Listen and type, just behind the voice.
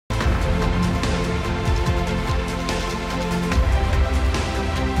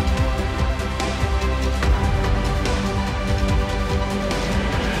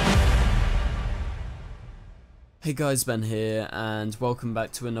Hey guys, Ben here and welcome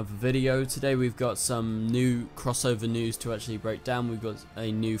back to another video. Today we've got some new crossover news to actually break down. We've got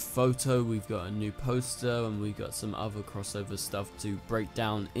a new photo, we've got a new poster, and we've got some other crossover stuff to break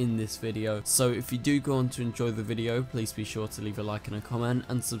down in this video. So if you do go on to enjoy the video, please be sure to leave a like and a comment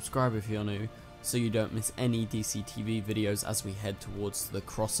and subscribe if you're new, so you don't miss any DC TV videos as we head towards the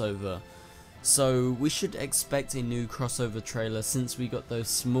crossover. So we should expect a new crossover trailer since we got those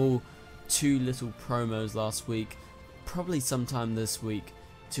small two little promos last week, probably sometime this week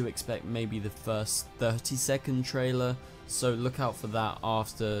to expect maybe the first 30-second trailer, so look out for that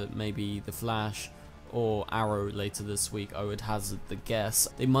after maybe The Flash or Arrow later this week. I would hazard the guess.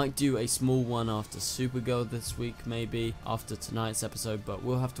 They might do a small one after Supergirl this week, maybe after tonight's episode, but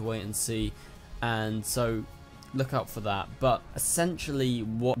we'll have to wait and see, and so look out for that. But essentially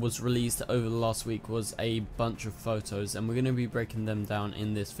what was released over the last week was a bunch of photos, and we're going to be breaking them down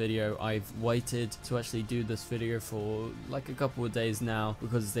in this video. I've waited to actually do this video for like a couple of days now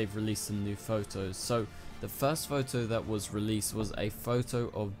because they've released some new photos. So the first photo that was released was a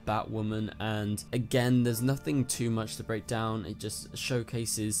photo of Batwoman, and again there's nothing too much to break down. It just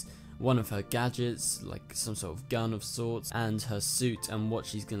showcases one of her gadgets, like some sort of gun of sorts, and her suit and what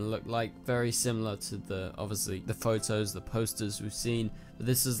she's gonna look like. Very similar to the obviously the photos, the posters we've seen, but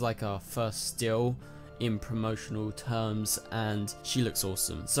this is like our first still in promotional terms, and she looks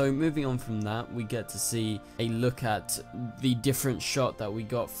awesome. So moving on from that, we get to see a look at the different shot that we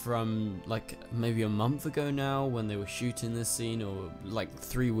got from like maybe a month ago now when they were shooting this scene, or like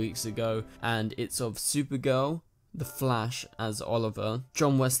 3 weeks ago, and it's of Supergirl, The Flash as Oliver,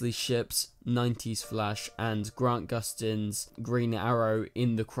 John Wesley Shipp's 90s Flash, and Grant Gustin's Green Arrow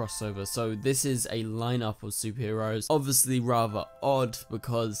in the crossover. So this is a lineup of superheroes, obviously rather odd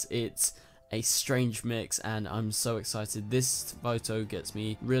because it's a strange mix, and I'm so excited. This photo gets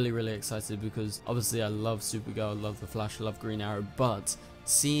me really excited because obviously I love Supergirl, I love The Flash, I love Green Arrow, but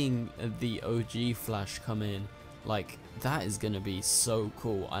seeing the OG Flash come in, like, that is gonna be so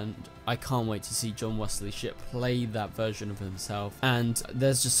cool, and I can't wait to see John Wesley Shipp play that version of himself. And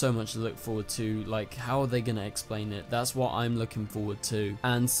there's just so much to look forward to. Like, how are they gonna explain it? That's what I'm looking forward to.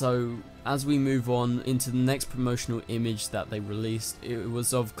 And so as we move on into the next promotional image that they released, it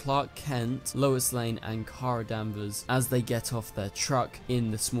was of Clark Kent, Lois Lane, and Kara Danvers as they get off their truck in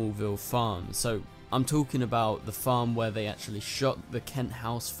the Smallville farm. So I'm talking about the farm where they actually shot the Kent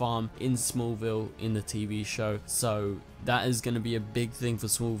House farm in Smallville in the TV show. So that is going to be a big thing for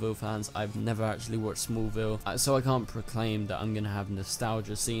Smallville fans. I've never actually watched Smallville, so I can't proclaim that I'm going to have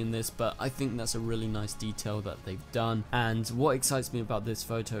nostalgia seeing this, but I think that's a really nice detail that they've done. And what excites me about this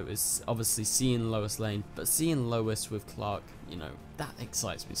photo is obviously seeing Lois Lane, but seeing Lois with Clark, you know, that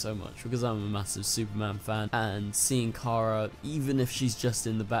excites me so much because I'm a massive Superman fan. And seeing Kara, even if she's just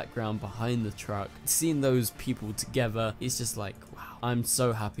in the background behind the truck, seeing those people together, it's just like, wow. I'm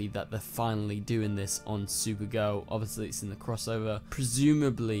so happy that they're finally doing this on Supergirl. Obviously it's in the crossover,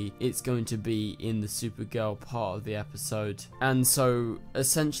 presumably it's going to be in the Supergirl part of the episode. And so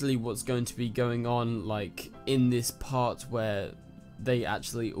essentially what's going to be going on, like in this part where they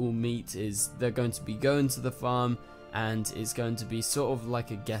actually all meet, is they're going to be going to the farm, and it's going to be sort of like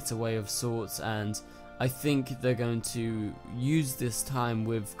a getaway of sorts, and I think they're going to use this time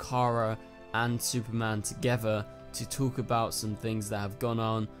with Kara and Superman together to talk about some things that have gone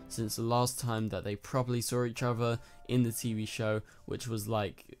on since the last time that they probably saw each other in the TV show, which was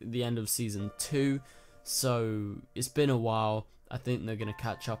like the end of season 2. So it's been a while. I think they're going to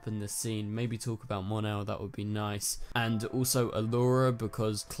catch up in this scene, maybe talk about Mon-El, that would be nice. And also Allura,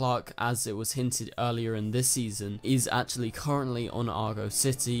 because Clark, as it was hinted earlier in this season, is actually currently on Argo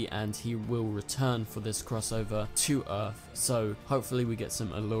City, and he will return for this crossover to Earth. So hopefully we get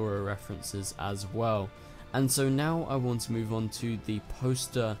some Allura references as well. And so now I want to move on to the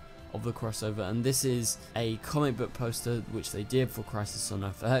poster of the crossover, and this is a comic book poster which they did for Crisis on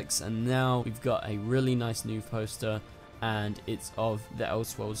Earth X, and now we've got a really nice new poster, and it's of the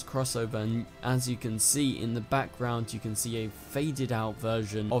Elseworlds crossover. And as you can see in the background, you can see a faded out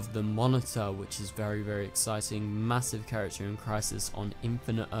version of the Monitor, which is very exciting. Massive character in Crisis on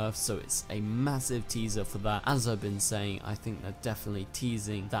Infinite Earth, so it's a massive teaser for that. As I've been saying, I think they're definitely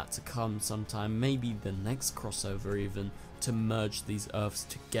teasing that to come sometime, maybe the next crossover even, to merge these Earths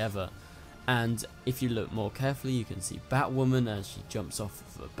together. And if you look more carefully, you can see Batwoman as she jumps off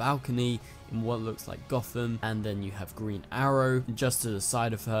of a balcony in what looks like Gotham, and then you have Green Arrow just to the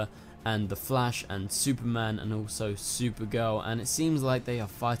side of her, and the Flash and Superman, and also Supergirl, and it seems like they are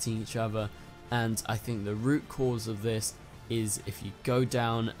fighting each other. And I think the root cause of this is, if you go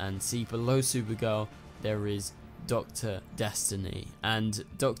down and see below Supergirl, there is Dr. Destiny, and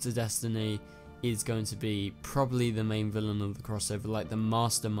Dr. Destiny is going to be probably the main villain of the crossover, like the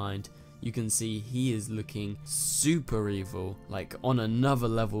mastermind. You can see he is looking super evil, like on another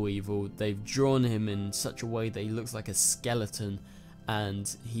level evil. They've drawn him in such a way that he looks like a skeleton,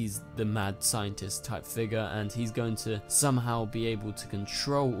 and he's the mad scientist type figure, and he's going to somehow be able to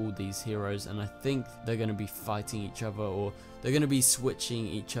control all these heroes, and I think they're going to be fighting each other, or they're going to be switching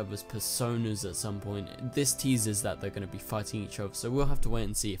each other's personas at some point. This teases that they're going to be fighting each other, so we'll have to wait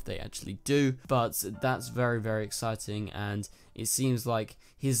and see if they actually do, but that's very, very exciting, and it seems like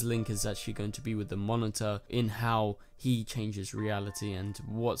his link is actually going to be with the Monitor in how he changes reality and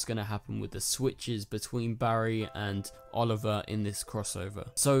what's going to happen with the switches between Barry and Oliver in this crossover.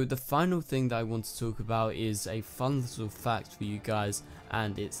 So the final thing that I want to talk about is a fun little fact for you guys,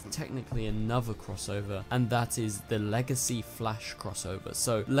 and it's technically another crossover, and that is the Legacy Flash crossover.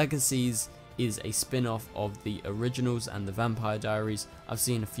 So Legacies is a spin-off of the originals and the Vampire Diaries. I've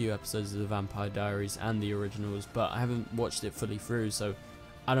seen a few episodes of the Vampire Diaries and the originals, but I haven't watched it fully through, so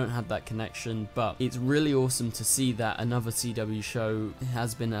I don't have that connection. But it's really awesome to see that another CW show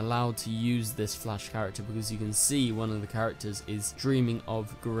has been allowed to use this Flash character, because you can see one of the characters is dreaming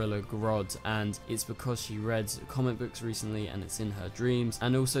of Gorilla Grodd, and it's because she read comic books recently and it's in her dreams.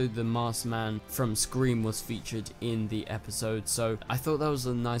 And also the Masked Man from Scream was featured in the episode, so I thought that was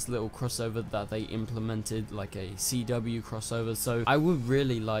a nice little crossover that they implemented, like a CW crossover. So I would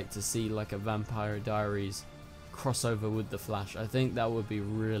really like to see like a Vampire Diaries crossover with the Flash. I think that would be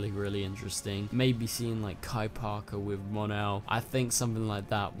really, really interesting. Maybe seeing like Kai Parker with Mon-El. I think something like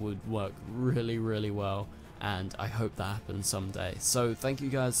that would work really, really well, and I hope that happens someday. So thank you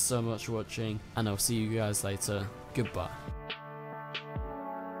guys so much for watching, and I'll see you guys later. Goodbye.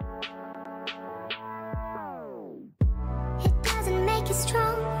 It doesn't make us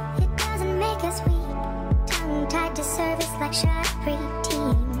strong, it doesn't make us weak. Tongue tied to service like shut